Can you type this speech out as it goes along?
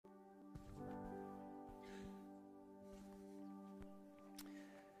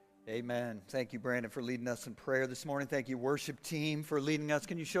Amen. Thank you, Brandon, for leading us in prayer this morning. Thank you, worship team, for leading us.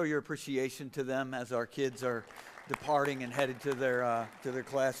 Can you show your appreciation to them as our kids are departing and headed to their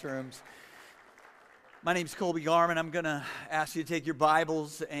classrooms? My name's Colby, Garman. I'm going to ask you to take your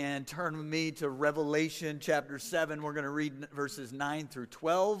Bibles and turn with me to Revelation chapter 7. We're going to read verses 9 through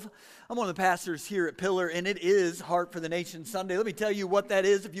 12. I'm one of the pastors here at Pillar, and it is Heart for the Nation Sunday. Let me tell you what that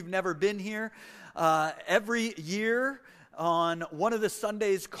is if you've never been here. Every year, on one of the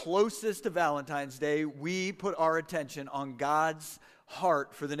Sundays closest to Valentine's Day, we put our attention on God's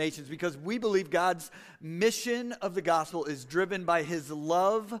heart for the nations because we believe God's mission of the gospel is driven by His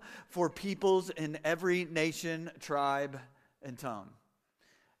love for peoples in every nation, tribe, and tongue.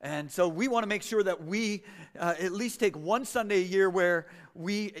 And so we want to make sure that we at least take one Sunday a year where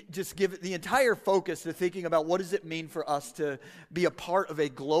we just give the entire focus to thinking about what does it mean for us to be a part of a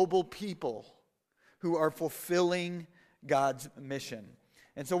global people who are fulfilling God's mission.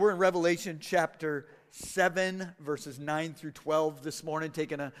 And so we're in Revelation chapter 7, verses 9 through 12 this morning,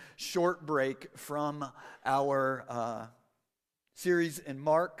 taking a short break from our series in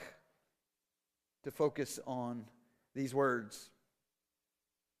Mark to focus on these words.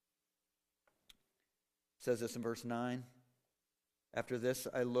 It says this in verse 9. After this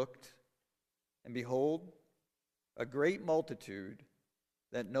I looked, and behold, a great multitude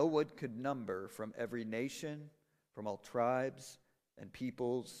that no one could number from every nation, from all tribes and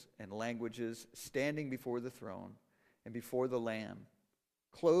peoples and languages, standing before the throne and before the Lamb,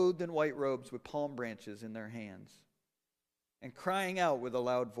 clothed in white robes with palm branches in their hands, and crying out with a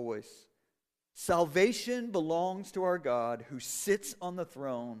loud voice, "Salvation belongs to our God who sits on the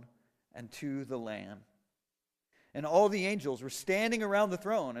throne and to the Lamb." And all the angels were standing around the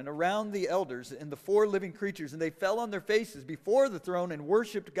throne and around the elders and the four living creatures, and they fell on their faces before the throne and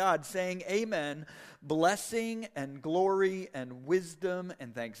worshiped God, saying, "Amen, blessing and glory and wisdom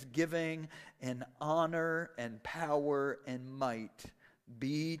and thanksgiving and honor and power and might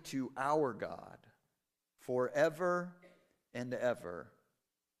be to our God forever and ever.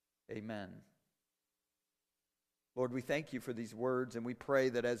 Amen." Lord, we thank you for these words, and we pray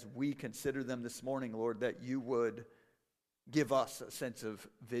that as we consider them this morning, Lord, that you would give us a sense of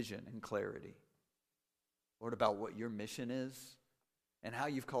vision and clarity, Lord, about what your mission is and how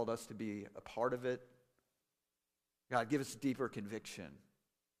you've called us to be a part of it. God, give us deeper conviction,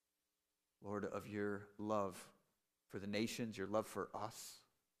 Lord, of your love for the nations, your love for us,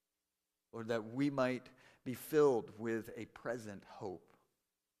 Lord, that we might be filled with a present hope,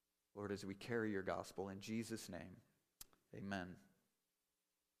 Lord, as we carry your gospel. In Jesus' name, amen.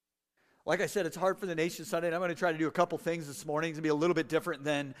 Like I said, it's Heart for the Nation Sunday, and I'm going to try to do a couple things this morning. It's going to be a little bit different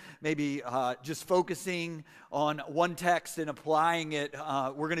than maybe just focusing on one text and applying it.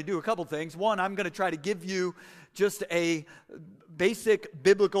 We're going to do a couple things. One, I'm going to try to give you just a basic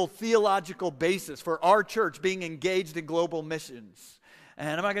biblical theological basis for our church being engaged in global missions.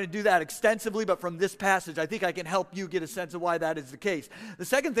 And I'm not going to do that extensively, but from this passage, I think I can help you get a sense of why that is the case. The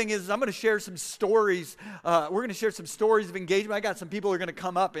second thing is I'm going to share some stories. We're going to share some stories of engagement. I got some people who are going to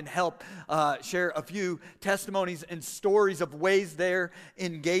come up and help share a few testimonies and stories of ways they're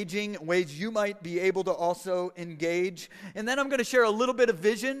engaging, ways you might be able to also engage. And then I'm going to share a little bit of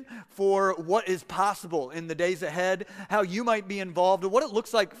vision for what is possible in the days ahead, how you might be involved, and what it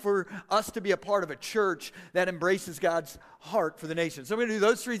looks like for us to be a part of a church that embraces God's heart for the nation. So I'm going to do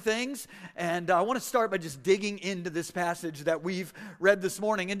those three things, and I want to start by just digging into this passage that we've read this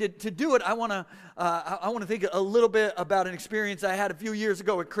morning. And to do it, I want to think a little bit about an experience I had a few years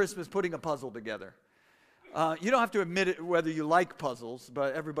ago at Christmas putting a puzzle together. You don't have to admit it whether you like puzzles,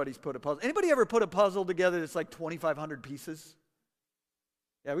 but everybody's put a puzzle. Anybody ever put a puzzle together that's like 2,500 pieces?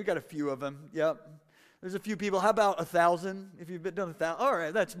 Yeah, we got a few of them. Yep. There's a few people. How about 1,000? If you've done 1,000, all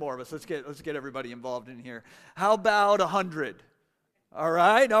right, that's more of us. Let's get everybody involved in here. How about 100? All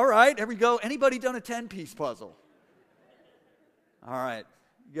right. There we go. Anybody done a 10-piece puzzle? All right,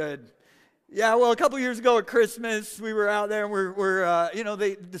 good. Yeah, well, a couple years ago at Christmas, we were out there and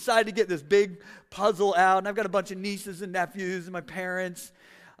they decided to get this big puzzle out, and I've got a bunch of nieces and nephews and my parents,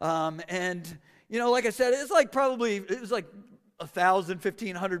 and like I said, it was like 1,000,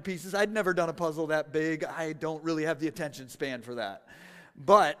 1,500 pieces. I'd never done a puzzle that big. I don't really have the attention span for that.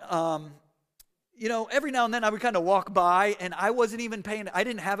 But, every now and then I would kind of walk by, and I wasn't even I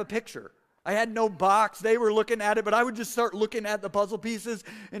didn't have a picture. I had no box. They were looking at it, but I would just start looking at the puzzle pieces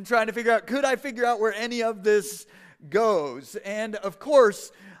and trying to figure out where any of this goes. And, of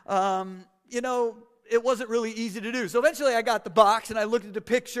course, it wasn't really easy to do. So eventually I got the box and I looked at the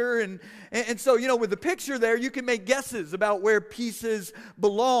picture, and so, with the picture there, you can make guesses about where pieces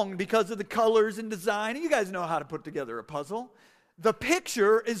belong because of the colors and design. And you guys know how to put together a puzzle. the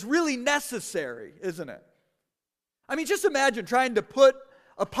picture is really necessary, isn't it? I mean, just imagine trying to put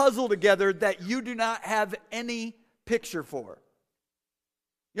a puzzle together that you do not have any picture for.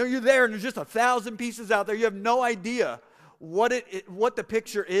 You know, you're there and there's just 1,000 pieces out there. You have no idea what the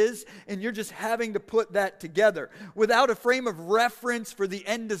picture is, and you're just having to put that together without a frame of reference for the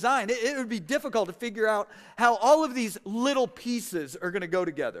end design. It would be difficult to figure out how all of these little pieces are going to go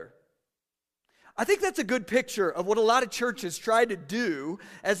together. I think that's a good picture of what a lot of churches try to do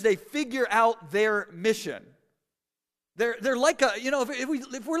as they figure out their mission. They're like a,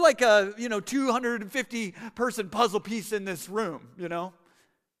 if we're like a, 250 person puzzle piece in this room,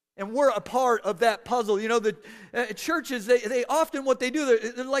 and we're a part of that puzzle. The churches, they often, what they do,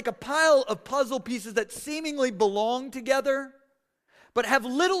 they're like a pile of puzzle pieces that seemingly belong together, but have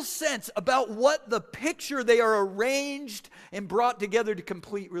little sense about what the picture they are arranged and brought together to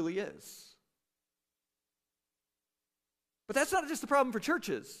complete really is. But that's not just the problem for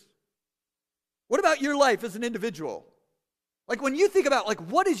churches. What about your life as an individual? Like when you think about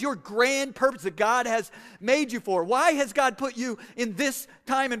what is your grand purpose that God has made you for? Why has God put you in this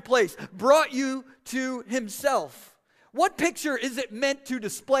time and place, brought you to himself? What picture is it meant to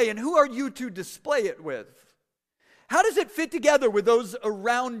display, and who are you to display it with? How does it fit together with those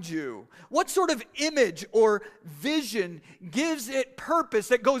around you? What sort of image or vision gives it purpose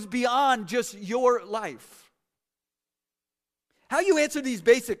that goes beyond just your life? How you answer these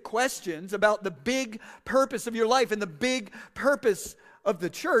basic questions about the big purpose of your life and the big purpose of the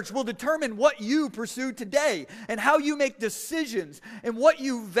church will determine what you pursue today and how you make decisions and what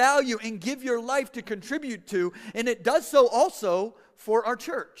you value and give your life to contribute to. And it does so also for our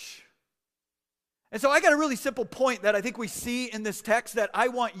church. And so I got a really simple point that I think we see in this text that I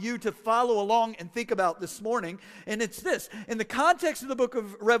want you to follow along and think about this morning. And it's this. In the context of the book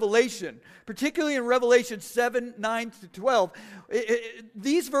of Revelation, particularly in Revelation 7, 9 to 12,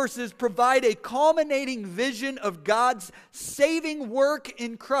 these verses provide a culminating vision of God's saving work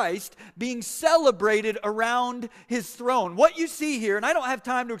in Christ being celebrated around his throne. What you see here, and I don't have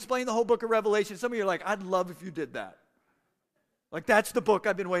time to explain the whole book of Revelation. Some of you are like, I'd love if you did that. Like, that's the book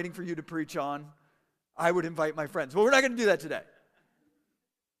I've been waiting for you to preach on. I would invite my friends. Well, we're not going to do that today.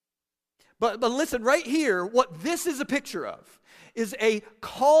 But listen, right here, what this is a picture of is a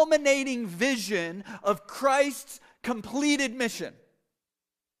culminating vision of Christ's completed mission.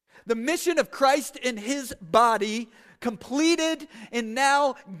 The mission of Christ in his body, completed and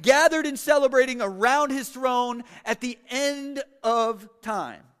now gathered and celebrating around his throne at the end of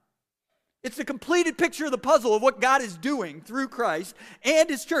time. It's the completed picture of the puzzle of what God is doing through Christ and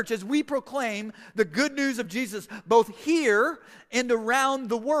his church as we proclaim the good news of Jesus both here and around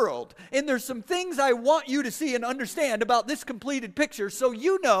the world. And there's some things I want you to see and understand about this completed picture so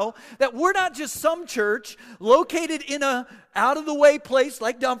you know that we're not just some church located in a out-of-the-way place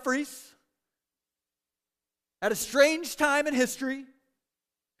like Dumfries at a strange time in history,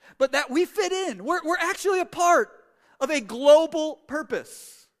 but that we fit in. We're actually a part of a global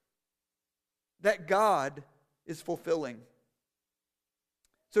purpose that God is fulfilling.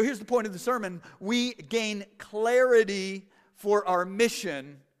 So here's the point of the sermon. We gain clarity for our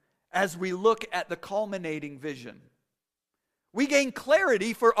mission as we look at the culminating vision. We gain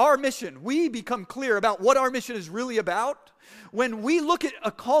clarity for our mission. We become clear about what our mission is really about when we look at a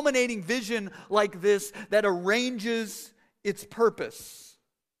culminating vision like this that arranges its purpose.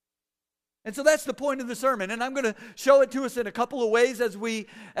 And so that's the point of the sermon, and I'm going to show it to us in a couple of ways as we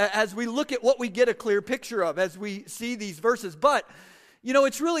look at what we get a clear picture of as we see these verses. But,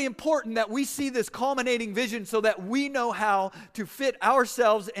 it's really important that we see this culminating vision so that we know how to fit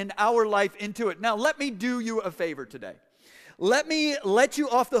ourselves and our life into it. Now, let me do you a favor today. Let me let you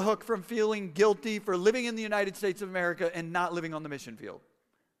off the hook from feeling guilty for living in the United States of America and not living on the mission field.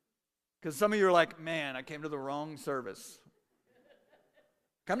 Because some of you are like, man, I came to the wrong service.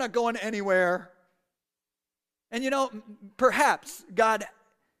 I'm not going anywhere. And perhaps God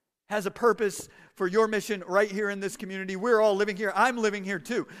has a purpose for your mission right here in this community. We're all living here. I'm living here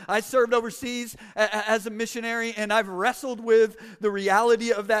too. I served overseas as a missionary, and I've wrestled with the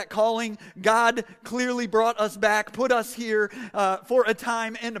reality of that calling. God clearly brought us back, put us here for a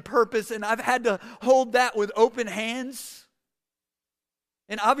time and a purpose, and I've had to hold that with open hands.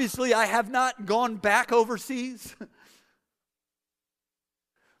 And obviously, I have not gone back overseas.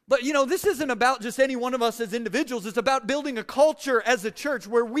 But this isn't about just any one of us as individuals. It's about building a culture as a church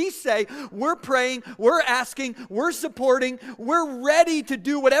where we say we're praying, we're asking, we're supporting, we're ready to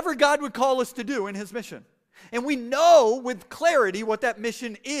do whatever God would call us to do in his mission. And we know with clarity what that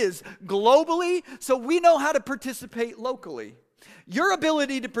mission is globally, so we know how to participate locally. Your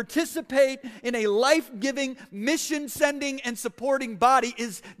ability to participate in a life-giving, mission-sending, and supporting body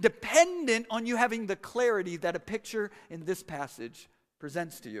is dependent on you having the clarity that a picture in this passage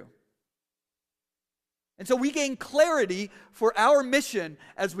presents to you. And so we gain clarity for our mission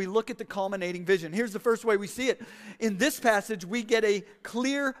as we look at the culminating vision. Here's the first way we see it. In this passage, we get a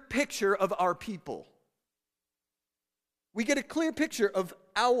clear picture of our people. We get a clear picture of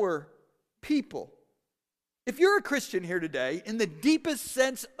our people. If you're a Christian here today, in the deepest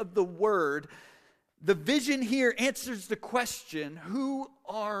sense of the word, the vision here answers the question, who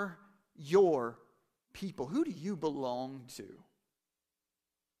are your people? Who do you belong to?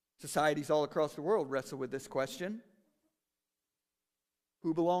 Societies all across the world wrestle with this question.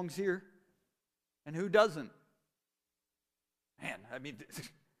 Who belongs here and who doesn't? Man, I mean,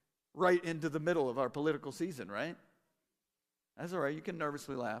 right into the middle of our political season, right? That's all right. You can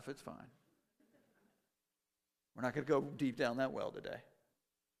nervously laugh. It's fine. We're not going to go deep down that well today.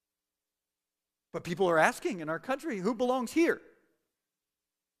 But people are asking in our country, who belongs here?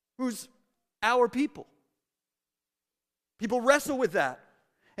 Who's our people? People wrestle with that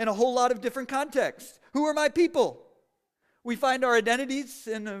in a whole lot of different contexts. Who are my people? We find our identities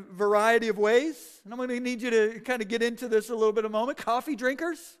in a variety of ways. And I'm going to need you to kind of get into this a little bit in a moment. Coffee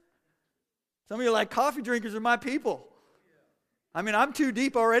drinkers. Some of you are like, coffee drinkers are my people. I mean, I'm too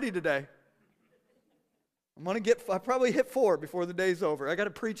deep already today. I probably hit 4 before the day's over. I got to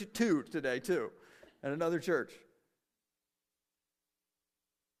preach at 2 today, too, at another church.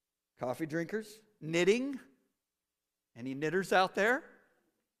 Coffee drinkers, knitting. Any knitters out there?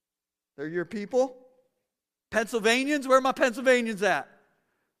 They're your people. Pennsylvanians, where are my Pennsylvanians at?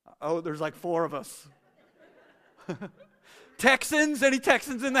 Oh, there's like 4 of us. Texans, any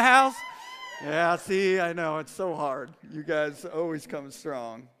Texans in the house? Yeah, see, I know, it's so hard. You guys always come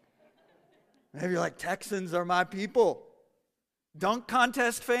strong. Maybe you're like, Texans are my people. Dunk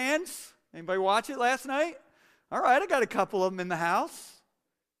contest fans? Anybody watch it last night? All right, I got a couple of them in the house.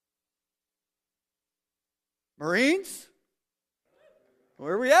 Marines?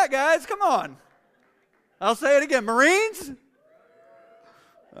 Where are we at, guys? Come on. I'll say it again. Marines?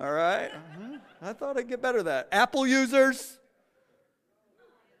 All right. I thought I'd get better at that. Apple users?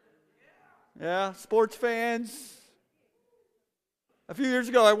 Yeah, sports fans. A few years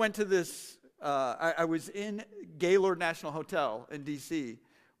ago, I went to this, I was in Gaylord National Hotel in D.C.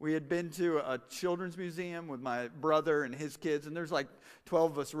 We had been to a children's museum with my brother and his kids, and there's like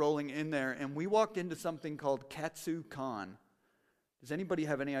 12 of us rolling in there, and we walked into something called KatsuCon. Does anybody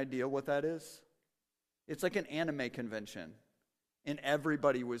have any idea what that is? It's like an anime convention, and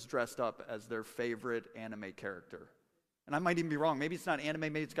everybody was dressed up as their favorite anime character. And I might even be wrong. Maybe it's not anime.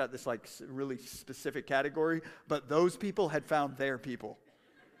 Maybe it's got this like really specific category. But those people had found their people.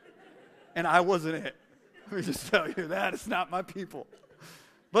 And I wasn't it. Let me just tell you that. It's not my people.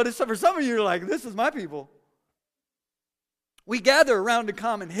 But for some of you, you're like, this is my people. We gather around a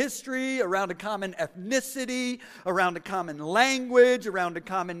common history, around a common ethnicity, around a common language, around a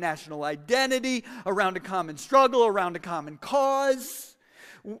common national identity, around a common struggle, around a common cause.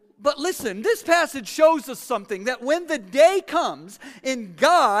 But listen, this passage shows us something, that when the day comes and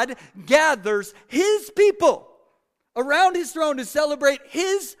God gathers His people around His throne to celebrate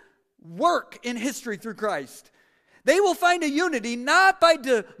His work in history through Christ, they will find a unity not by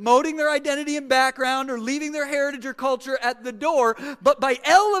demoting their identity and background or leaving their heritage or culture at the door, but by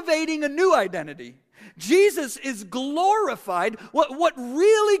elevating a new identity. Jesus is glorified. What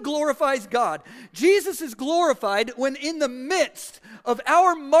really glorifies God? Jesus is glorified when in the midst of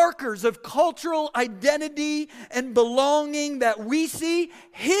our markers of cultural identity and belonging that we see,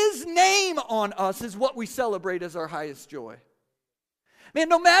 His name on us is what we celebrate as our highest joy. Man,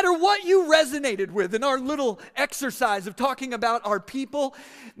 no matter what you resonated with in our little exercise of talking about our people,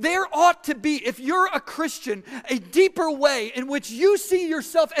 there ought to be, if you're a Christian, a deeper way in which you see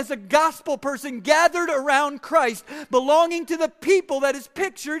yourself as a gospel person gathered around Christ, belonging to the people that is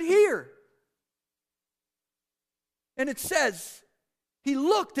pictured here. And it says, He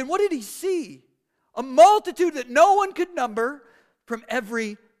looked, and what did He see? A multitude that no one could number from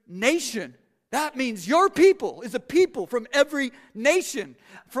every nation. That means your people is a people from every nation,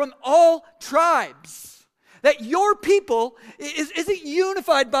 from all tribes. That your people isn't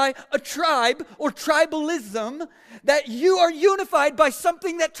unified by a tribe or tribalism, that you are unified by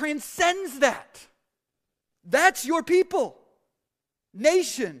something that transcends that. That's your people.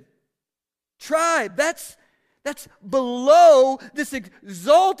 Nation, tribe, that's That's below this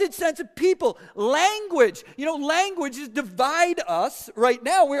exalted sense of people. Language. Languages divide us right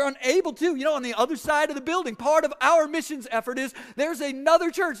now. We're unable to. On the other side of the building, part of our missions effort is there's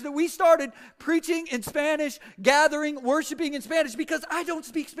another church that we started preaching in Spanish, gathering, worshiping in Spanish, because I don't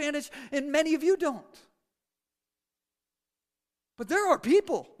speak Spanish and many of you don't. But there are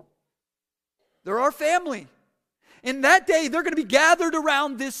people. There are family. In that day, they're going to be gathered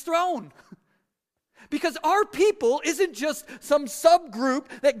around this throne. Because our people isn't just some subgroup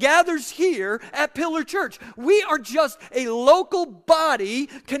that gathers here at Pillar Church. We are just a local body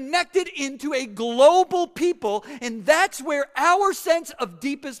connected into a global people, and that's where our sense of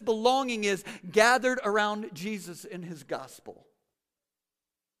deepest belonging is, gathered around Jesus and his gospel.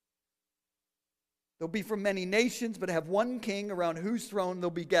 They'll be from many nations, but have one king around whose throne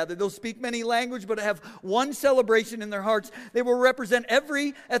they'll be gathered. They'll speak many languages, but have one celebration in their hearts. They will represent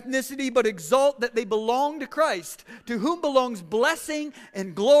every ethnicity, but exalt that they belong to Christ, to whom belongs blessing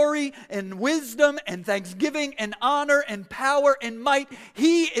and glory and wisdom and thanksgiving and honor and power and might.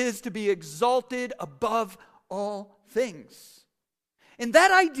 He is to be exalted above all things. And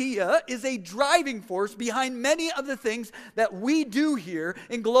that idea is a driving force behind many of the things that we do here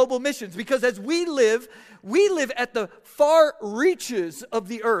in global missions. Because as we live at the far reaches of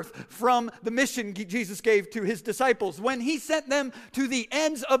the earth from the mission Jesus gave to his disciples. When he sent them to the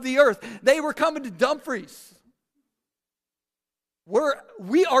ends of the earth, they were coming to Dumfries.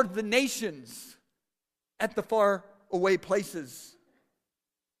 We are the nations at the far away places.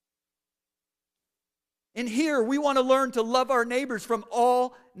 And here we want to learn to love our neighbors from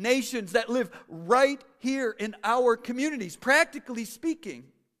all nations that live right here in our communities. Practically speaking,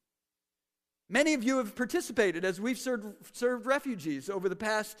 many of you have participated as we've served refugees over the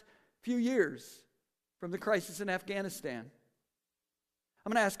past few years from the crisis in Afghanistan.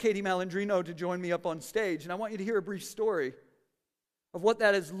 I'm going to ask Katie Malandrino to join me up on stage, and I want you to hear a brief story of what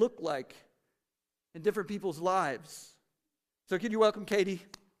that has looked like in different people's lives. So can you welcome Katie?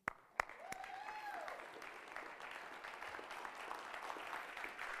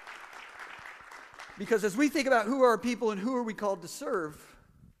 Because as we think about who are our people and who are we called to serve,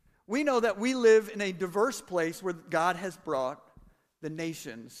 we know that we live in a diverse place where God has brought the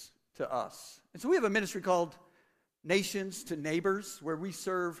nations to us. And so we have a ministry called Nations to Neighbors, where we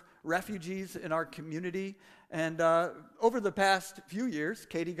serve refugees in our community. And over the past few years,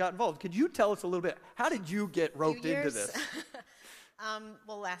 Katie got involved. Could you tell us a little bit, how did you get roped into this?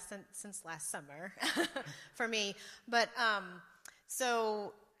 Since last summer for me. But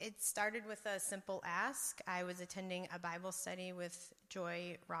so it started with a simple ask. I was attending a Bible study with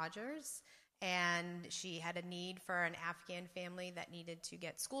Joy Rogers, and she had a need for an Afghan family that needed to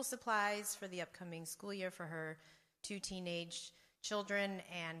get school supplies for the upcoming school year for her 2 teenage children.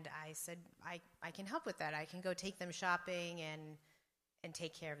 And I said, I can help with that. I can go take them shopping and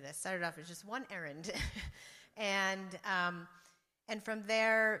take care of this. Started off as just one errand. And from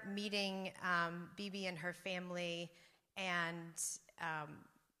there, meeting Bibi and her family,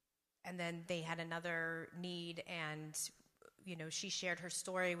 and then they had another need, and she shared her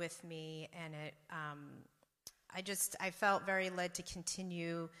story with me, and I felt very led to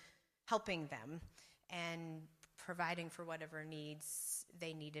continue helping them and providing for whatever needs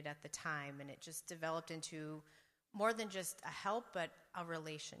they needed at the time, and it just developed into more than just a help, but a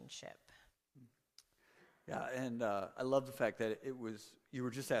relationship. Yeah, and I love the fact that you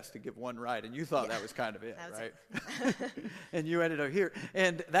were just asked to give one ride, and you thought that was kind of it, right? And you ended up here.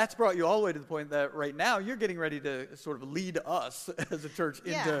 And that's brought you all the way to the point that right now you're getting ready to sort of lead us as a church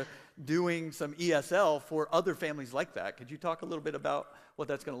into doing some ESL for other families like that. Could you talk a little bit about what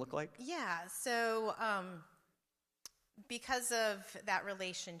that's going to look like? Yeah, so because of that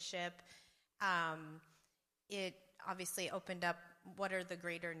relationship, it obviously opened up what are the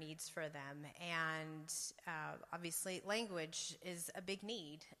greater needs for them. And obviously language is a big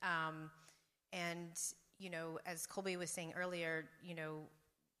need. And, as Colby was saying earlier,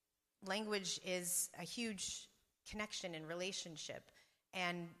 language is a huge connection and relationship.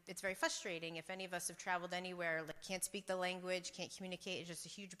 And it's very frustrating if any of us have traveled anywhere, can't speak the language, can't communicate. It's just a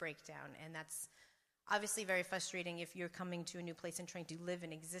huge breakdown. And that's obviously very frustrating if you're coming to a new place and trying to live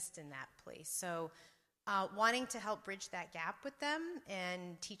and exist in that place. So wanting to help bridge that gap with them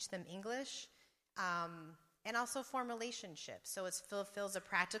and teach them English, and also form relationships. So it fulfills a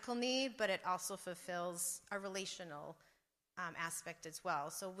practical need, but it also fulfills a relational aspect as well.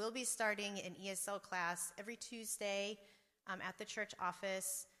 So we'll be starting an ESL class every Tuesday at the church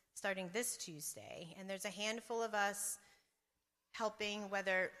office, starting this Tuesday. And there's a handful of us helping,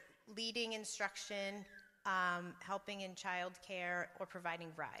 whether leading instruction, helping in childcare, or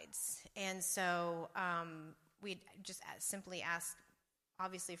providing rides. And so we just simply ask,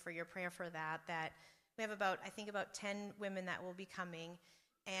 obviously, for your prayer for that, that we have about 10 women that will be coming,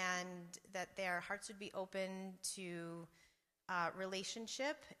 and that their hearts would be open to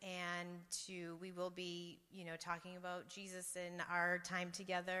relationship, and we will be, talking about Jesus in our time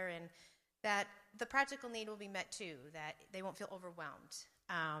together, and that the practical need will be met too, that they won't feel overwhelmed,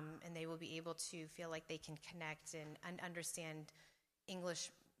 and they will be able to feel like they can connect and understand English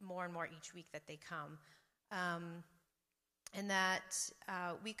more and more each week that they come. And that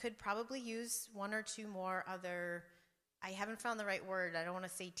we could probably use one or two more other, I haven't found the right word, I don't want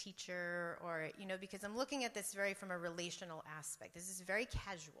to say teacher, or, because I'm looking at this very from a relational aspect. This is very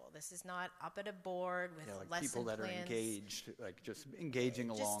casual. This is not up at a board with like lesson people that plans. are engaged, like just engaging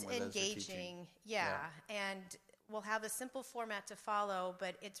along with us teaching. Yeah. And we'll have a simple format to follow,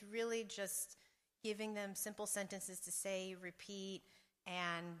 but it's really just giving them simple sentences to say, repeat,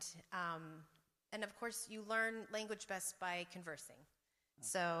 and of course, you learn language best by conversing.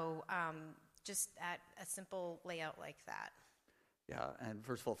 So just at a simple layout like that. Yeah, and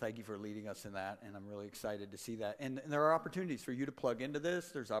first of all, thank you for leading us in that, and I'm really excited to see that. And there are opportunities for you to plug into this.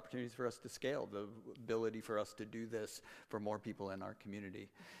 There's opportunities for us to scale, the ability for us to do this for more people in our community.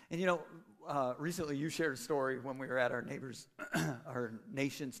 And recently you shared a story when we were at our our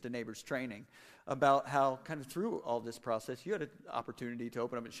Nations to Neighbors training about how kind of through all this process, you had an opportunity to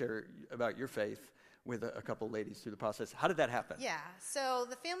open up and share about your faith with a couple ladies through the process. How did that happen? Yeah, so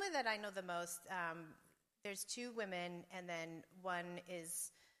the family that I know the most, there's two women, and then one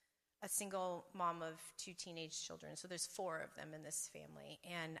is a single mom of two teenage children. So there's four of them in this family.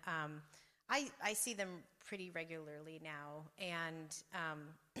 And I see them pretty regularly now. And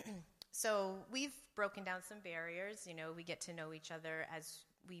so we've broken down some barriers. We get to know each other as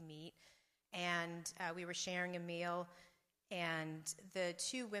we meet. And we were sharing a meal. And the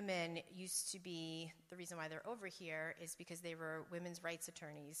two women used to be, the reason why they're over here is because they were women's rights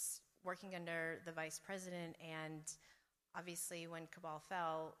attorneys working under the vice president, and obviously when Cabal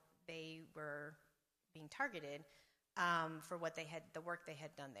fell, they were being targeted for the work they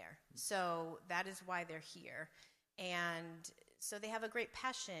had done there. So that is why they're here. And so they have a great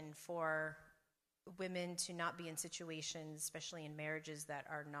passion for women to not be in situations, especially in marriages that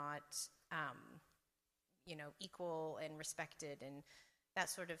are not equal and respected and that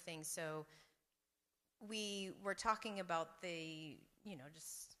sort of thing. So we were talking about the,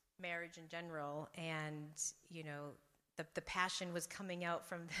 just marriage in general, and, the passion was coming out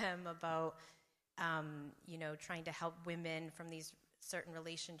from them about, trying to help women from these certain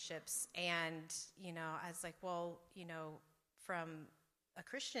relationships. And, I was like, well, from a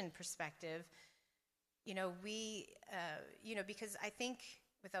Christian perspective, we, because I think,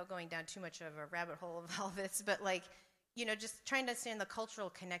 without going down too much of a rabbit hole of all this, but just trying to understand the cultural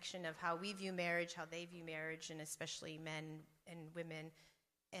connection of how we view marriage, how they view marriage, and especially men and women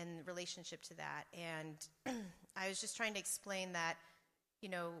in relationship to that. And I was just trying to explain that,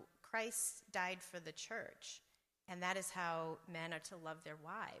 Christ died for the church, and that is how men are to love their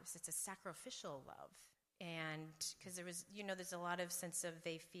wives. It's a sacrificial love. And because there was, there's a lot of sense of,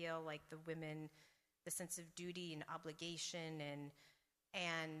 they feel like the women, the sense of duty and obligation,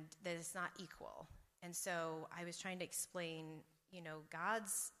 and that it's not equal. And so I was trying to explain,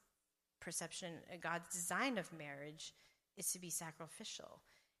 God's perception, God's design of marriage is to be sacrificial.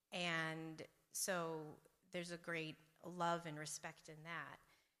 And so there's a great love and respect in that.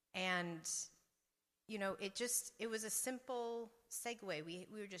 And, it was a simple segue. We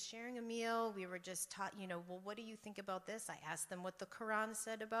were just sharing a meal. We were just taught, well, what do you think about this? I asked them what the Quran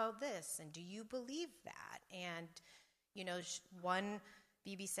said about this. And do you believe that? And, one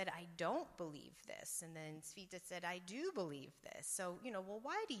BB said, I don't believe this. And then Sveta said, I do believe this. So, well,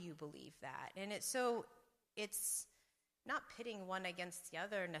 why do you believe that? And it's not pitting one against the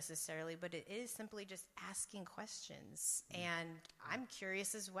other necessarily, but it is simply just asking questions. And I'm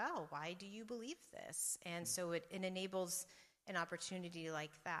curious as well. Why do you believe this? And so it enables an opportunity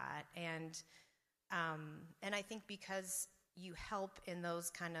like that. And I think because you help in those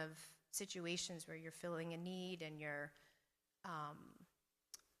kind of situations where you're filling a need and you're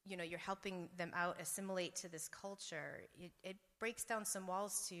helping them out assimilate to this culture, it breaks down some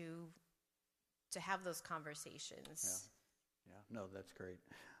walls to have those conversations. Yeah, no, that's great.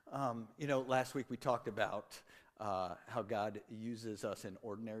 Last week we talked about how God uses us in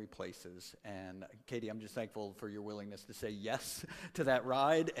ordinary places. And Katie, I'm just thankful for your willingness to say yes to that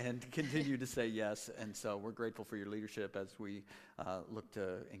ride and continue to say yes. And so we're grateful for your leadership as we look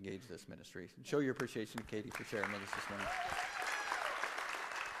to engage this ministry. Show your appreciation to Katie for sharing with us this morning.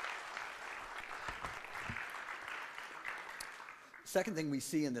 Second thing we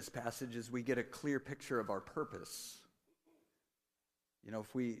see in this passage is we get a clear picture of our purpose. You know,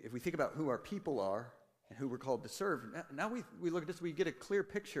 if we think about who our people are and who we're called to serve, now we look at this, we get a clear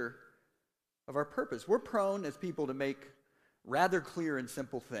picture of our purpose. We're prone as people to make rather clear and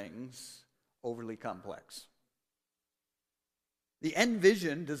simple things overly complex. The end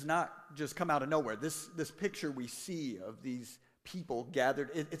vision does not just come out of nowhere. This picture we see of these people gathered,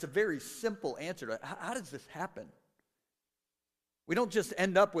 it's a very simple answer to how does this happen? We don't just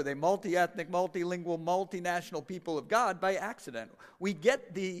end up with a multi-ethnic, multilingual, multinational people of God by accident. We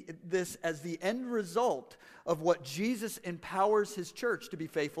get this as the end result of what Jesus empowers his church to be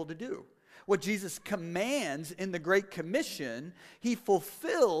faithful to do. What Jesus commands in the Great Commission, he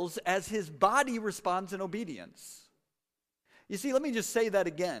fulfills as his body responds in obedience. You see, let me just say that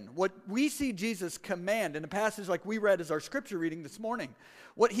again. What we see Jesus command in a passage like we read as our scripture reading this morning,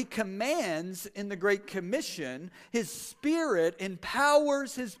 what he commands in the Great Commission, his Spirit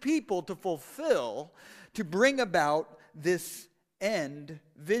empowers his people to fulfill, to bring about this end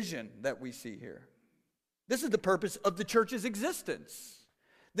vision that we see here. This is the purpose of the church's existence.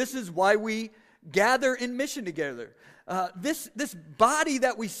 This is why we gather in mission together. This body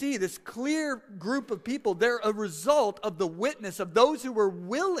that we see, this clear group of people, they're a result of the witness of those who were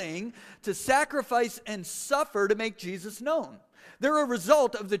willing to sacrifice and suffer to make Jesus known. They're a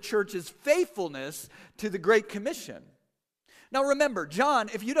result of the church's faithfulness to the Great Commission. Now remember, John,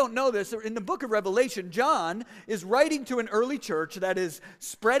 if you don't know this, in the book of Revelation, John is writing to an early church that is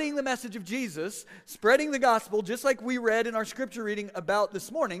spreading the message of Jesus, spreading the gospel, just like we read in our scripture reading about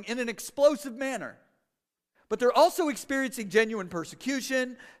this morning, in an explosive manner. But they're also experiencing genuine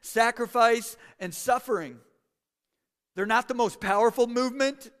persecution, sacrifice, and suffering. They're not the most powerful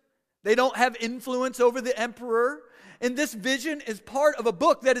movement. They don't have influence over the emperor. And this vision is part of a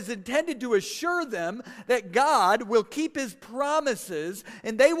book that is intended to assure them that God will keep his promises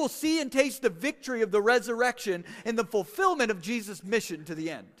and they will see and taste the victory of the resurrection and the fulfillment of Jesus' mission to the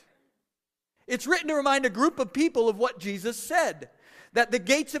end. It's written to remind a group of people of what Jesus said, that the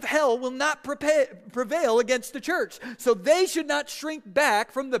gates of hell will not prevail against the church. So they should not shrink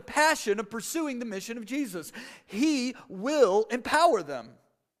back from the passion of pursuing the mission of Jesus. He will empower them.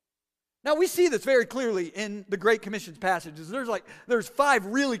 Now we see this very clearly in the Great Commission's passages. There's 5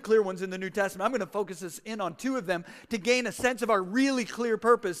 really clear ones in the New Testament. I'm going to focus this in on 2 of them to gain a sense of our really clear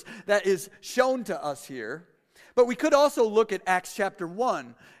purpose that is shown to us here. But we could also look at Acts chapter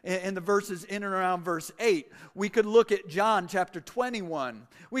 1 and the verses in and around verse 8. We could look at John chapter 21.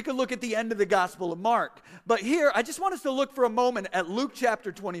 We could look at the end of the Gospel of Mark. But here, I just want us to look for a moment at Luke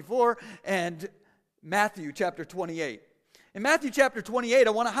chapter 24 and Matthew chapter 28. In Matthew chapter 28, I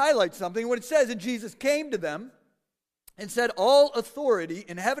want to highlight something. What it says, and Jesus came to them and said, all authority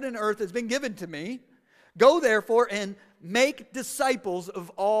in heaven and earth has been given to me. Go therefore and make disciples of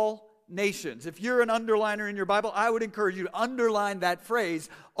all nations. If you're an underliner in your Bible, I would encourage you to underline that phrase,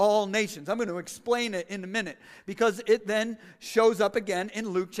 all nations. I'm going to explain it in a minute because it then shows up again in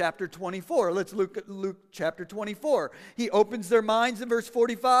Luke chapter 24. Let's look at Luke chapter 24. He opens their minds in verse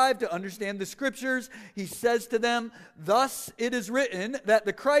 45 to understand the scriptures. He says to them, thus it is written that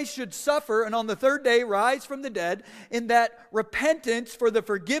the Christ should suffer and on the 3rd day rise from the dead, and that repentance for the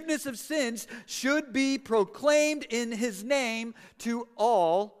forgiveness of sins should be proclaimed in his name to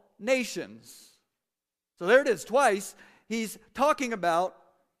all nations. So there it is, twice. He's talking about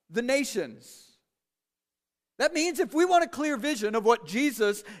the nations. That means if we want a clear vision of what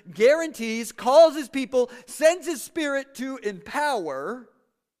Jesus guarantees, calls his people, sends his Spirit to empower,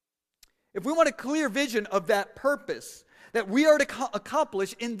 if we want a clear vision of that purpose that we are to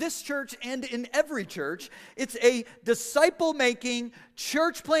accomplish in this church and in every church, it's a disciple-making,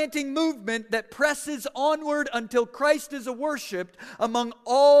 church-planting movement that presses onward until Christ is worshipped among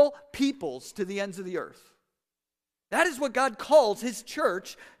all peoples to the ends of the earth. That is what God calls his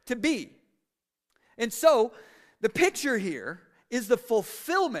church to be. And so, the picture here is the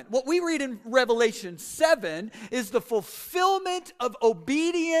fulfillment. What we read in Revelation 7 is the fulfillment of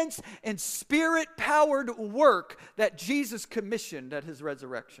obedience and Spirit-powered work that Jesus commissioned at his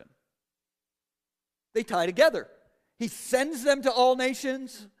resurrection. They tie together. He sends them to all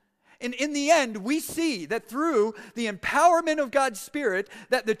nations. And in the end, we see that through the empowerment of God's Spirit,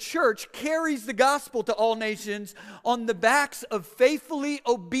 that the church carries the gospel to all nations on the backs of faithfully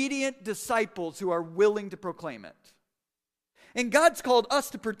obedient disciples who are willing to proclaim it. And God's called us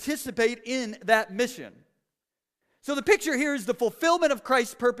to participate in that mission. So the picture here is the fulfillment of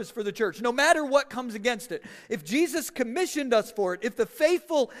Christ's purpose for the church, no matter what comes against it. If Jesus commissioned us for it, if the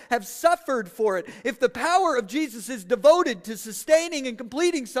faithful have suffered for it, if the power of Jesus is devoted to sustaining and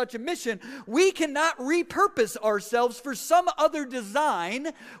completing such a mission, we cannot repurpose ourselves for some other design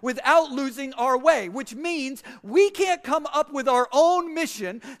without losing our way, which means we can't come up with our own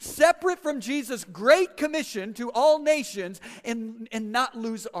mission separate from Jesus' great commission to all nations and not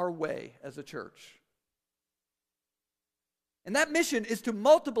lose our way as a church. And that mission is to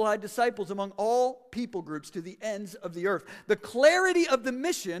multiply disciples among all people groups to the ends of the earth. The clarity of the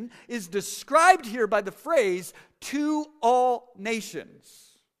mission is described here by the phrase, to all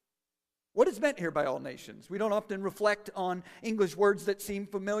nations. What is meant here by all nations? We don't often reflect on English words that seem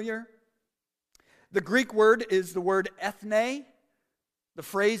familiar. The Greek word is the word ethne. The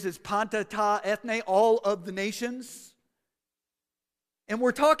phrase is panta ta ethne, all of the nations. And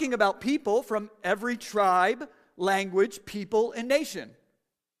we're talking about people from every tribe, language, people, and nation.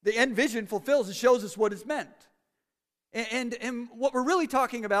 The end vision fulfills and shows us what is meant. And what we're really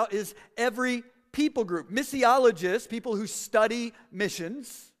talking about is every people group. Missiologists, people who study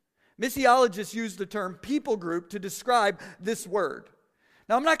missions, missiologists use the term people group to describe this word.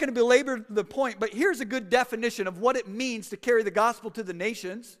 Now, I'm not going to belabor the point, but here's a good definition of what it means to carry the gospel to the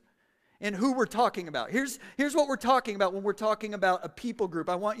nations and who we're talking about. Here's what we're talking about when we're talking about a people group.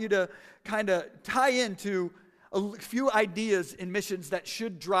 I want you to kind of tie into a few ideas in missions that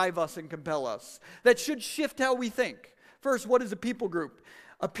should drive us and compel us, that should shift how we think. First, what is a people group?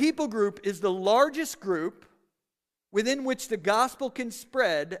 A people group is the largest group within which the gospel can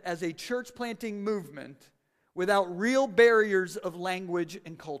spread as a church planting movement without real barriers of language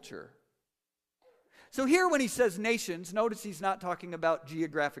and culture. So here when he says nations, notice he's not talking about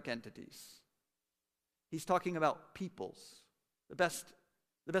geographic entities. He's talking about peoples. The best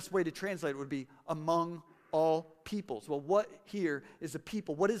way to translate it would be among all peoples. Well, what here is a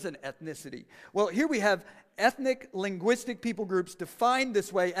people? What is an ethnicity? Well, here we have ethnic linguistic people groups defined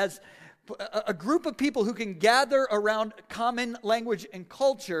this way as a group of people who can gather around common language and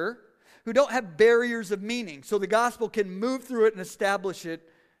culture, who don't have barriers of meaning, so the gospel can move through it and establish it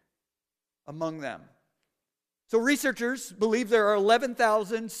among them. So researchers believe there are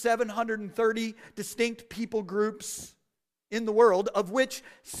 11,730 distinct people groups in the world, of which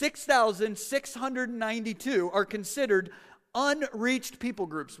 6,692 are considered unreached people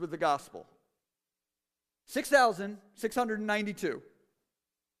groups with the gospel. 6,692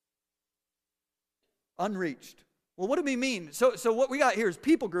 unreached. Well, what do we mean? So what we got here is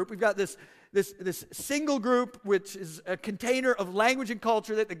people group. We've got this single group, which is a container of language and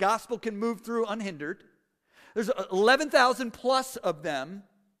culture that the gospel can move through unhindered. There's 11,000 plus of them.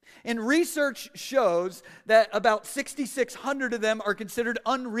 And research shows that about 6,600 of them are considered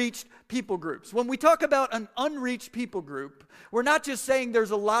unreached people groups. When we talk about an unreached people group, we're not just saying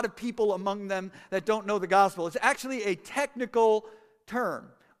there's a lot of people among them that don't know the gospel. It's actually a technical term.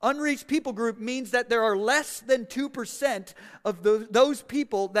 Unreached people group means that there are less than 2% of those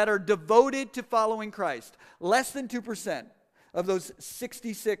people that are devoted to following Christ. Less than 2% of those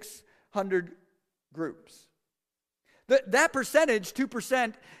 6,600 groups. That percentage,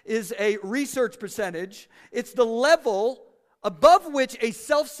 2%, is a research percentage. It's the level above which a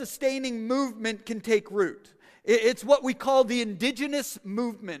self-sustaining movement can take root. It's what we call the indigenous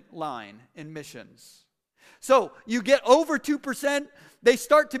movement line in missions. So you get over 2%, they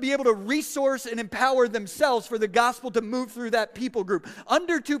start to be able to resource and empower themselves for the gospel to move through that people group.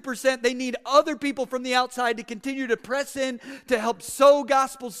 Under 2%, they need other people from the outside to continue to press in to help sow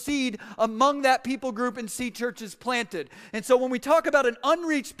gospel seed among that people group and see churches planted. And so when we talk about an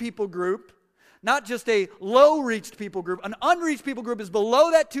unreached people group, not just a low-reached people group. An unreached people group is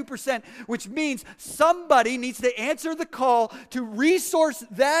below that 2%, which means somebody needs to answer the call to resource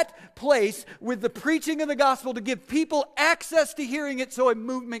that place with the preaching of the gospel to give people access to hearing it so a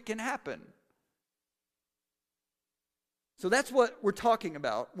movement can happen. So that's what we're talking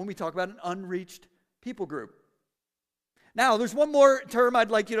about when we talk about an unreached people group. Now, there's one more term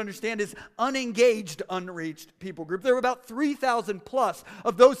I'd like you to understand is unengaged, unreached people group. There are about 3,000 plus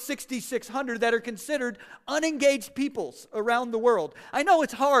of those 6,600 that are considered unengaged peoples around the world. I know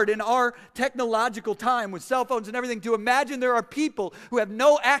it's hard in our technological time with cell phones and everything to imagine there are people who have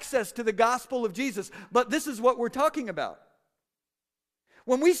no access to the gospel of Jesus, but this is what we're talking about.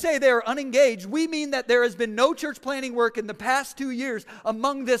 When we say they are unengaged, we mean that there has been no church planting work in the past 2 years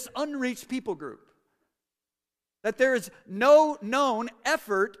among this unreached people group. That there is no known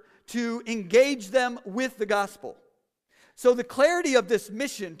effort to engage them with the gospel. So the clarity of this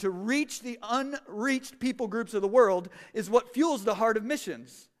mission to reach the unreached people groups of the world is what fuels the heart of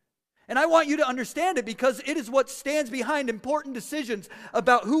missions. And I want you to understand it because it is what stands behind important decisions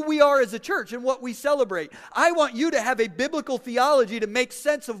about who we are as a church and what we celebrate. I want you to have a biblical theology to make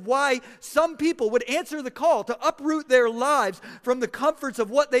sense of why some people would answer the call to uproot their lives from the comforts of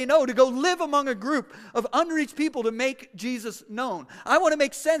what they know to go live among a group of unreached people to make Jesus known. I want to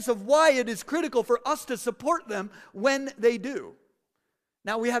make sense of why it is critical for us to support them when they do.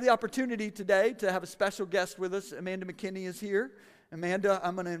 Now, we have the opportunity today to have a special guest with us. Amanda McKinney is here. Amanda,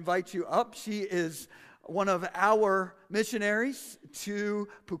 I'm going to invite you up. She is one of our missionaries to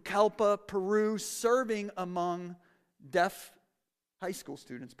Pucallpa, Peru, serving among deaf high school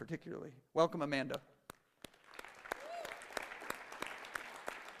students particularly. Welcome, Amanda.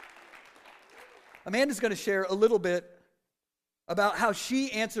 Amanda's going to share a little bit about how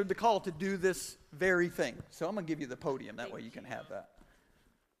she answered the call to do this very thing. So I'm going to give you the podium. That way you can have that.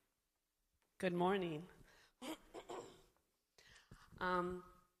 Good morning.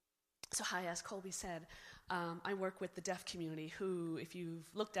 So hi, as Colby said, I work with the deaf community who, if you've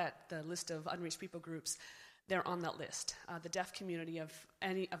looked at the list of unreached people groups, they're on that list. The deaf community of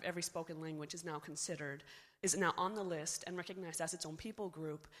every spoken language is now on the list and recognized as its own people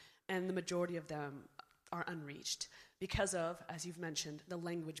group, and the majority of them are unreached because of, as you've mentioned, the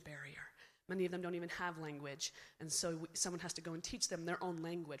language barrier. Many of them don't even have language, and so someone has to go and teach them their own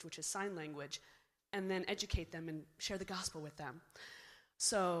language, which is sign language, and then educate them and share the gospel with them.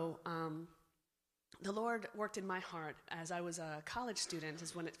 So the Lord worked in my heart as I was a college student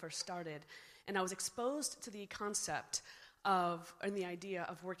is when it first started, and I was exposed to the concept and the idea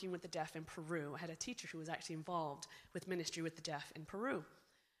of working with the deaf in Peru. I had a teacher who was actually involved with ministry with the deaf in Peru.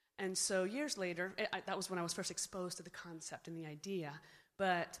 And so years later, that was when I was first exposed to the concept and the idea,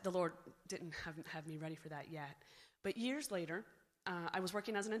 but the Lord didn't have me ready for that yet. But years later, I was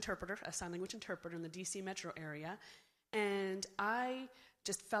working as an interpreter, a sign language interpreter in the D.C. metro area, and I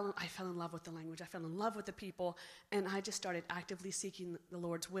fell in love with the language. I fell in love with the people, and I just started actively seeking the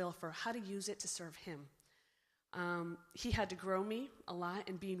Lord's will for how to use it to serve Him. He had to grow me a lot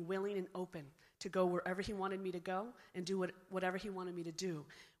in being willing and open to go wherever He wanted me to go and do whatever He wanted me to do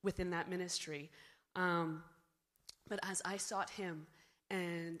within that ministry. But as I sought Him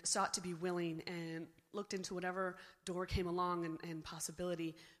and sought to be willing and looked into whatever door came along and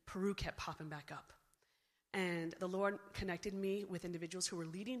possibility, Peru kept popping back up. And the Lord connected me with individuals who were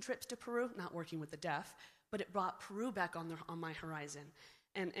leading trips to Peru, not working with the deaf, but it brought Peru back on my horizon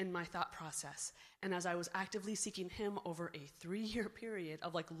and in my thought process. And as I was actively seeking Him over a 3-year period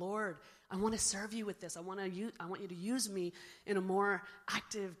of Lord, I want to serve You with this. I want You to use me in a more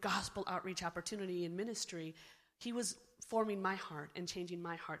active gospel outreach opportunity in ministry. He was forming my heart and changing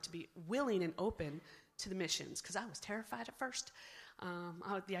my heart to be willing and open to the missions, because I was terrified at first.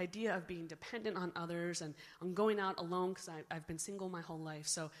 The idea of being dependent on others and on going out alone, because I've been single my whole life,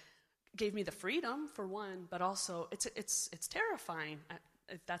 so it gave me the freedom for one, but also it's terrifying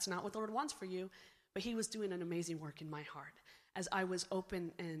if that's not what the Lord wants for you. But He was doing an amazing work in my heart as I was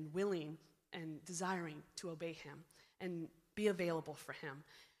open and willing and desiring to obey Him and be available for Him.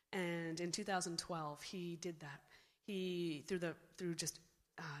 And in 2012, He did that. He through just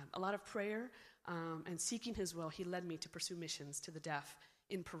a lot of prayer and seeking His will, He led me to pursue missions to the deaf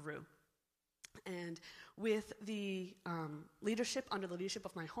in Peru. And with the leadership, under the leadership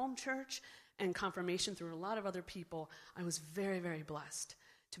of my home church and confirmation through a lot of other people, I was very, very blessed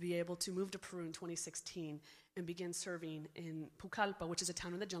to be able to move to Peru in 2016 and begin serving in Pucallpa, which is a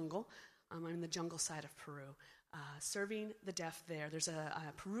town in the jungle. I'm in the jungle side of Peru, serving the deaf there. There's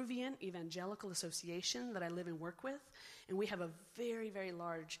a Peruvian evangelical association that I live and work with, and we have a very, very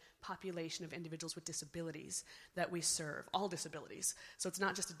large population of individuals with disabilities that we serve, all disabilities. So it's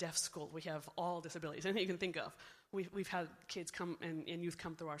not just a deaf school. We have all disabilities, anything you can think of. We've had kids come and youth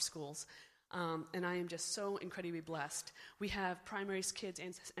come through our schools, and I am just so incredibly blessed. We have primary kids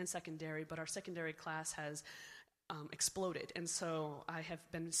and secondary, but our secondary class has exploded, and so I have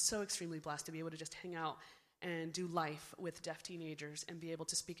been so extremely blessed to be able to just hang out and do life with deaf teenagers and be able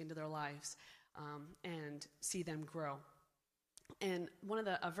to speak into their lives and see them grow. And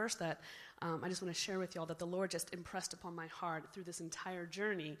a verse that I just want to share with y'all that the Lord just impressed upon my heart through this entire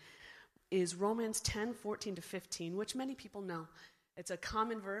journey is Romans 10:14-15, which many people know. It's a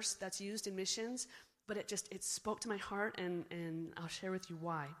common verse that's used in missions, but it spoke to my heart, and I'll share with you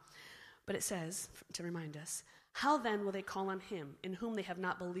why. But it says, to remind us, "How then will they call on Him in whom they have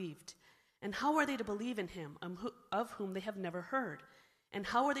not believed? And how are they to believe in Him of whom they have never heard? And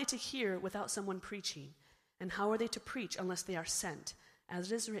how are they to hear without someone preaching? And how are they to preach unless they are sent?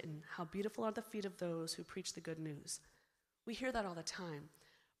 As it is written, how beautiful are the feet of those who preach the good news." We hear that all the time.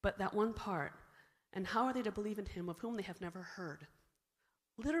 But that one part, and how are they to believe in Him of whom they have never heard?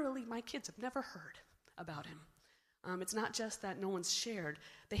 Literally, my kids have never heard about him. It's not just that no one's shared.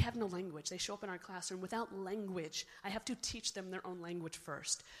 They have no language. They show up in our classroom without language. I have to teach them their own language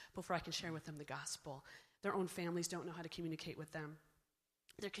first before I can share with them the gospel. Their own families don't know how to communicate with them.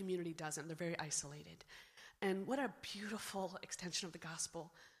 Their community doesn't. They're very isolated. And what a beautiful extension of the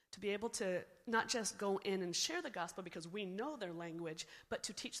gospel to be able to not just go in and share the gospel because we know their language, but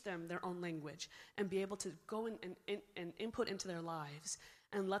to teach them their own language and be able to go in and input into their lives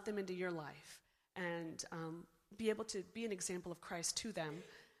and let them into your life and be able to be an example of Christ to them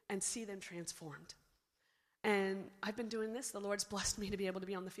and see them transformed. And I've been doing this. The Lord's blessed me to be able to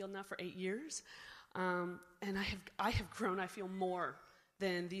be on the field now for 8 years. And I have grown, I feel, more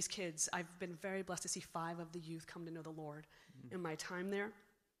than these kids. I've been very blessed to see 5 of the youth come to know the Lord in my time there.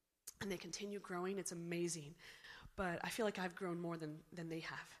 And they continue growing. It's amazing. But I feel like I've grown more than they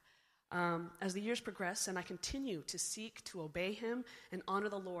have. As the years progress and I continue to seek to obey him and honor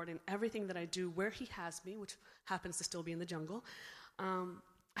the Lord in everything that I do where he has me, which happens to still be in the jungle, I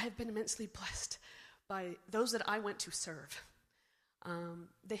have been immensely blessed by those that I went to serve.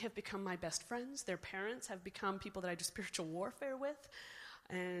 They have become my best friends. Their parents have become people that I do spiritual warfare with.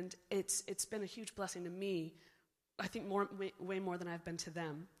 And it's been a huge blessing to me, I think way more than I've been to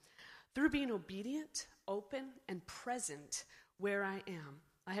them. Through being obedient, open, and present where I am,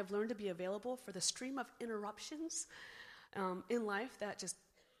 I have learned to be available for the stream of interruptions in life that just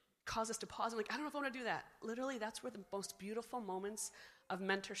cause us to pause. I'm like, I don't know if I want to do that. Literally, that's where the most beautiful moments of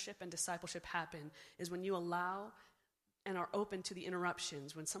mentorship and discipleship happen, is when you allow and are open to the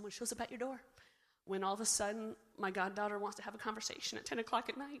interruptions. When someone shows up at your door, when all of a sudden my goddaughter wants to have a conversation at 10 o'clock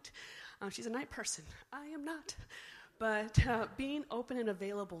at night. She's a night person. I am not. But being open and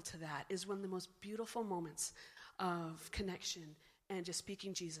available to that is one of the most beautiful moments of connection and just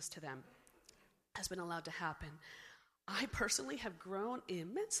speaking Jesus to them has been allowed to happen. I personally have grown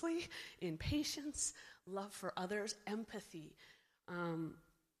immensely in patience, love for others, empathy,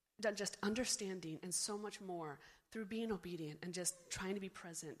 just understanding, and so much more through being obedient and just trying to be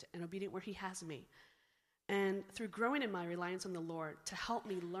present and obedient where he has me. And through growing in my reliance on the Lord to help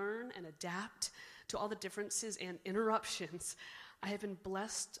me learn and adapt to all the differences and interruptions, I have been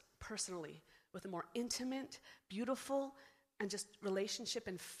blessed personally with a more intimate, beautiful, and just relationship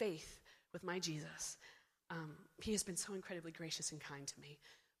and faith with my Jesus. He has been so incredibly gracious and kind to me.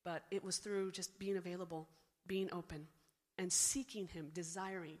 But it was through just being available, being open, and seeking him,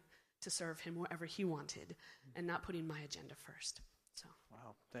 desiring to serve him wherever he wanted, and not putting my agenda first. So,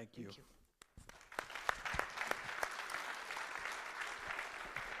 wow, thank you.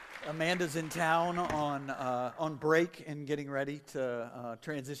 Amanda's in town on break and getting ready to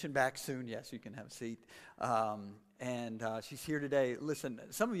transition back soon. Yes, you can have a seat. And she's here today. Listen,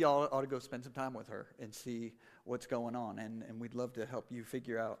 some of y'all ought to go spend some time with her and see what's going on, and we'd love to help you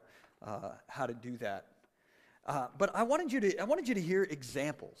figure out how to do that. But I wanted you to hear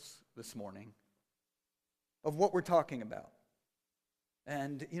examples this morning of what we're talking about.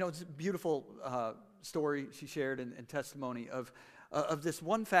 And it's a beautiful story she shared and testimony of this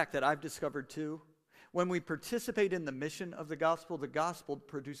one fact that I've discovered too. When we participate in the mission of the gospel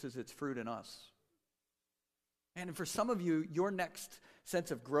produces its fruit in us. And for some of you, your next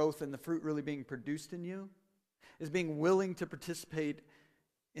sense of growth and the fruit really being produced in you is being willing to participate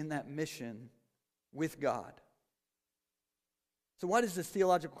in that mission with God. So why does this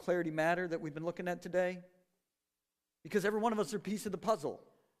theological clarity matter that we've been looking at today? Because every one of us are a piece of the puzzle.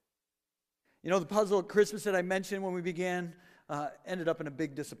 The puzzle at Christmas that I mentioned when we began ended up in a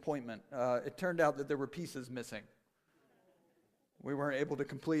big disappointment. It turned out that there were pieces missing. We weren't able to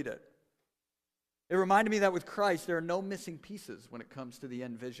complete it. It reminded me that with Christ, there are no missing pieces when it comes to the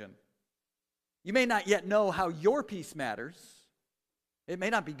end vision. You may not yet know how your piece matters. It may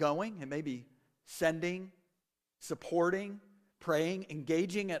not be going. It may be sending, supporting, praying,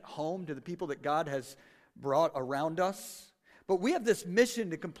 engaging at home to the people that God has brought around us. But we have this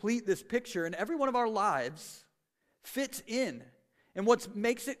mission to complete this picture, and every one of our lives fits in. And what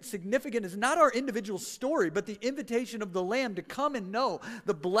makes it significant is not our individual story, but the invitation of the Lamb to come and know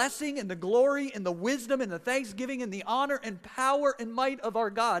the blessing and the glory and the wisdom and the thanksgiving and the honor and power and might of our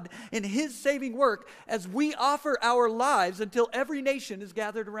God in his saving work as we offer our lives until every nation is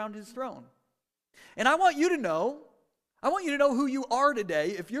gathered around his throne. And I want you to know who you are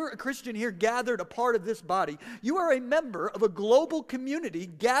today. If you're a Christian here gathered a part of this body, you are a member of a global community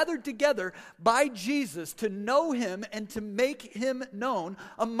gathered together by Jesus to know him and to make him known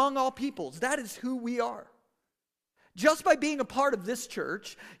among all peoples. That is who we are. Just by being a part of this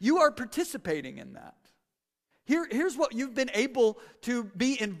church, you are participating in that. Here's what you've been able to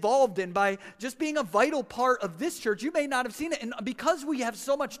be involved in by just being a vital part of this church. You may not have seen it. And because we have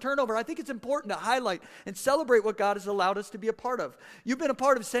so much turnover, I think it's important to highlight and celebrate what God has allowed us to be a part of. You've been a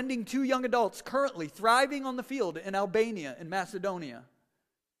part of sending 2 young adults currently thriving on the field in Albania and Macedonia.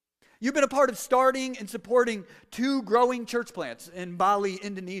 You've been a part of starting and supporting 2 growing church plants in Bali,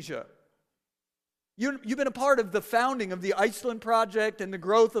 Indonesia. You've been a part of the founding of the Iceland Project and the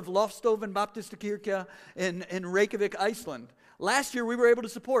growth of Lofstoven Baptistkirke in Reykjavik, Iceland. Last year, we were able to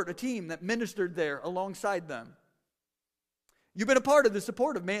support a team that ministered there alongside them. You've been a part of the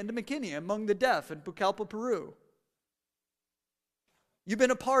support of Manda McKinney among the deaf in Pucallpa, Peru. You've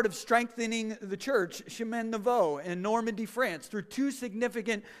been a part of strengthening the church, Chemin Nouveau, in Normandy, France, through 2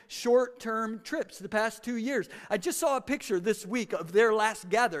 significant short-term trips the past 2 years. I just saw a picture this week of their last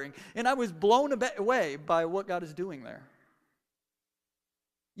gathering, and I was blown away by what God is doing there.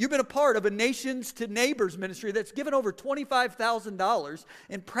 You've been a part of a Nations to Neighbors ministry that's given over $25,000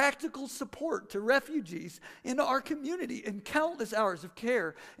 in practical support to refugees in our community, and countless hours of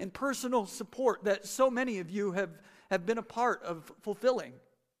care and personal support that so many of you have been a part of fulfilling.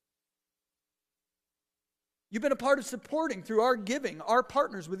 You've been a part of supporting through our giving, our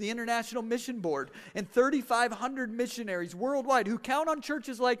partners with the International Mission Board and 3,500 missionaries worldwide who count on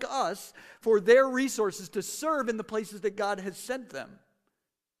churches like us for their resources to serve in the places that God has sent them.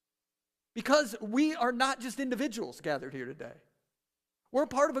 Because we are not just individuals gathered here today. We're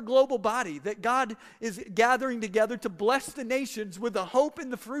part of a global body that God is gathering together to bless the nations with the hope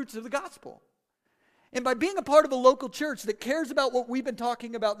and the fruits of the gospel. And by being a part of a local church that cares about what we've been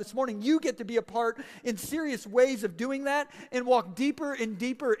talking about this morning, you get to be a part in serious ways of doing that and walk deeper and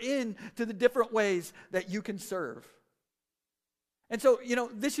deeper into the different ways that you can serve. And so,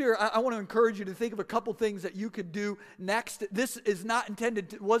 this year I want to encourage you to think of a couple things that you could do next. This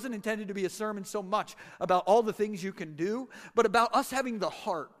wasn't intended to be a sermon so much about all the things you can do, but about us having the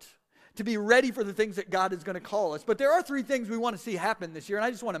heart to be ready for the things that God is going to call us. But there are 3 things we want to see happen this year, and I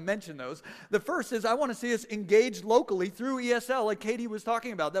just want to mention those. The first is I want to see us engaged locally through ESL, like Katie was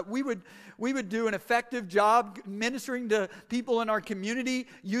talking about, that we would do an effective job ministering to people in our community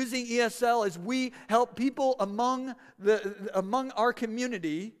using ESL as we help people among our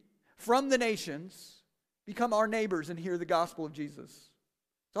community from the nations become our neighbors and hear the gospel of Jesus.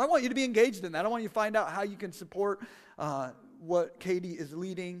 So I want you to be engaged in that. I want you to find out how you can support what Katie is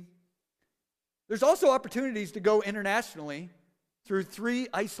leading. There's also opportunities to go internationally through 3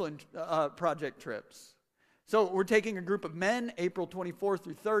 Iceland project trips. So we're taking a group of men, April 24th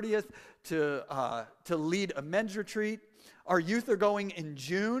through 30th, to lead a men's retreat. Our youth are going in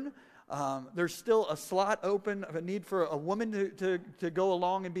June. There's still a slot open of a need for a woman to go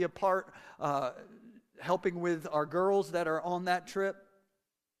along and be a part, helping with our girls that are on that trip.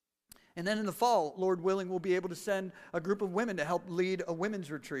 And then in the fall, Lord willing, we'll be able to send a group of women to help lead a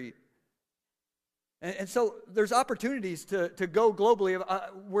women's retreat. And so there's opportunities to go globally.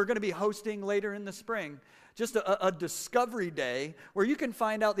 We're going to be hosting later in the spring just a discovery day where you can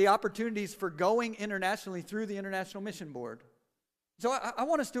find out the opportunities for going internationally through the International Mission Board. So I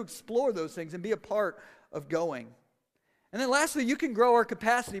want us to explore those things and be a part of going. And then lastly, you can grow our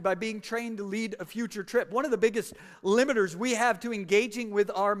capacity by being trained to lead a future trip. One of the biggest limiters we have to engaging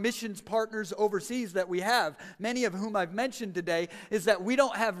with our missions partners overseas that we have, many of whom I've mentioned today, is that we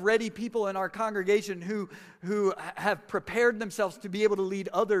don't have ready people in our congregation who have prepared themselves to be able to lead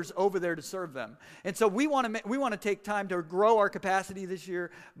others over there to serve them. And so we want to take time to grow our capacity this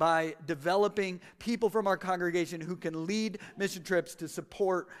year by developing people from our congregation who can lead mission trips to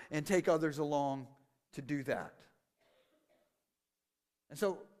support and take others along to do that. And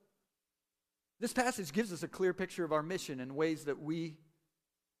so this passage gives us a clear picture of our mission in ways that we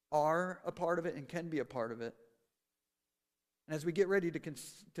are a part of it and can be a part of it. And as we get ready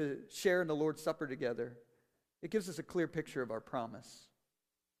to share in the Lord's Supper together, it gives us a clear picture of our promise.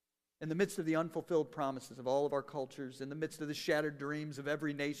 In the midst of the unfulfilled promises of all of our cultures, in the midst of the shattered dreams of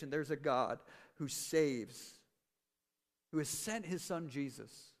every nation, there's a God who saves, who has sent his son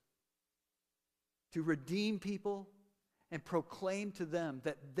Jesus to redeem people and proclaim to them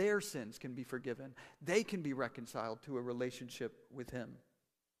that their sins can be forgiven. They can be reconciled to a relationship with him.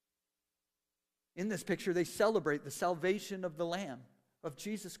 In this picture, they celebrate the salvation of the Lamb, of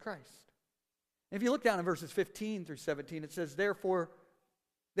Jesus Christ. And if you look down in verses 15 through 17, it says, "Therefore,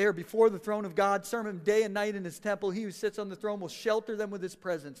 They are before the throne of God. Serve him day and night in his temple. He who sits on the throne will shelter them with his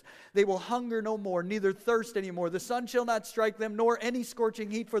presence. They will hunger no more, neither thirst anymore. The sun shall not strike them, nor any scorching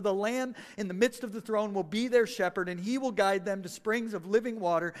heat. For the Lamb in the midst of the throne will be their shepherd, and he will guide them to springs of living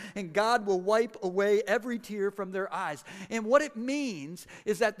water, and God will wipe away every tear from their eyes. And what it means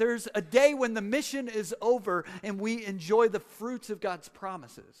is that there's a day when the mission is over, and we enjoy the fruits of God's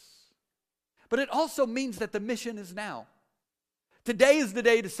promises. But it also means that the mission is now. Today is the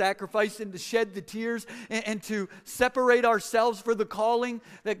day to sacrifice and to shed the tears and to separate ourselves for the calling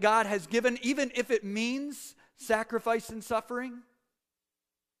that God has given, even if it means sacrifice and suffering.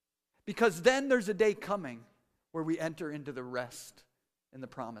 Because then there's a day coming where we enter into the rest and the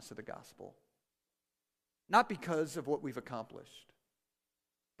promise of the gospel. Not because of what we've accomplished,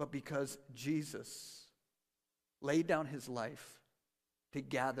 but because Jesus laid down his life to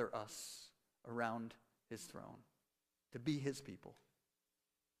gather us around his throne, to be his people.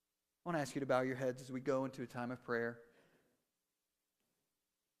 I want to ask you to bow your heads as we go into a time of prayer.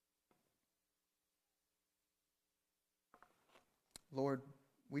 Lord,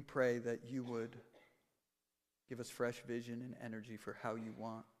 we pray that you would give us fresh vision and energy for how you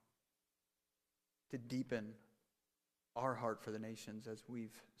want to deepen our heart for the nations as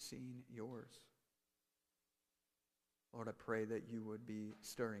we've seen yours. Lord, I pray that you would be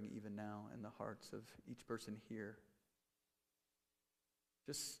stirring even now in the hearts of each person here.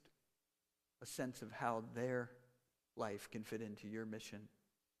 Just a sense of how their life can fit into your mission,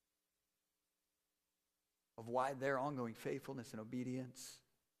 of why their ongoing faithfulness and obedience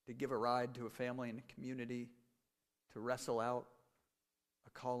to give a ride to a family and a community, to wrestle out a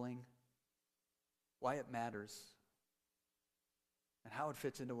calling, why it matters, and how it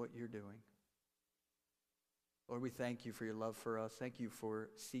fits into what you're doing. Lord, we thank you for your love for us. Thank you for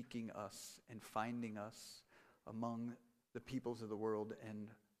seeking us and finding us among the peoples of the world and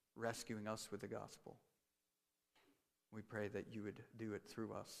rescuing us with the gospel. We pray that you would do it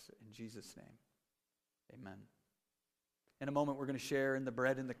through us. In Jesus' name, amen. In a moment, we're going to share in the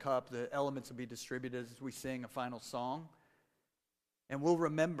bread and the cup. The elements will be distributed as we sing a final song. And we'll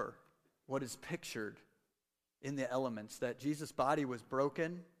remember what is pictured in the elements, that Jesus' body was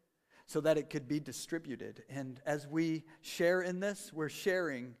broken so that it could be distributed. And as we share in this, we're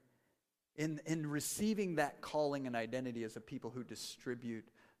sharing in receiving that calling and identity as a people who distribute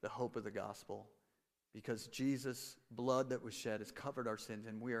the hope of the gospel. Because Jesus' blood that was shed has covered our sins,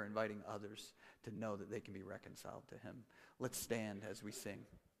 and we are inviting others to know that they can be reconciled to him. Let's stand as we sing.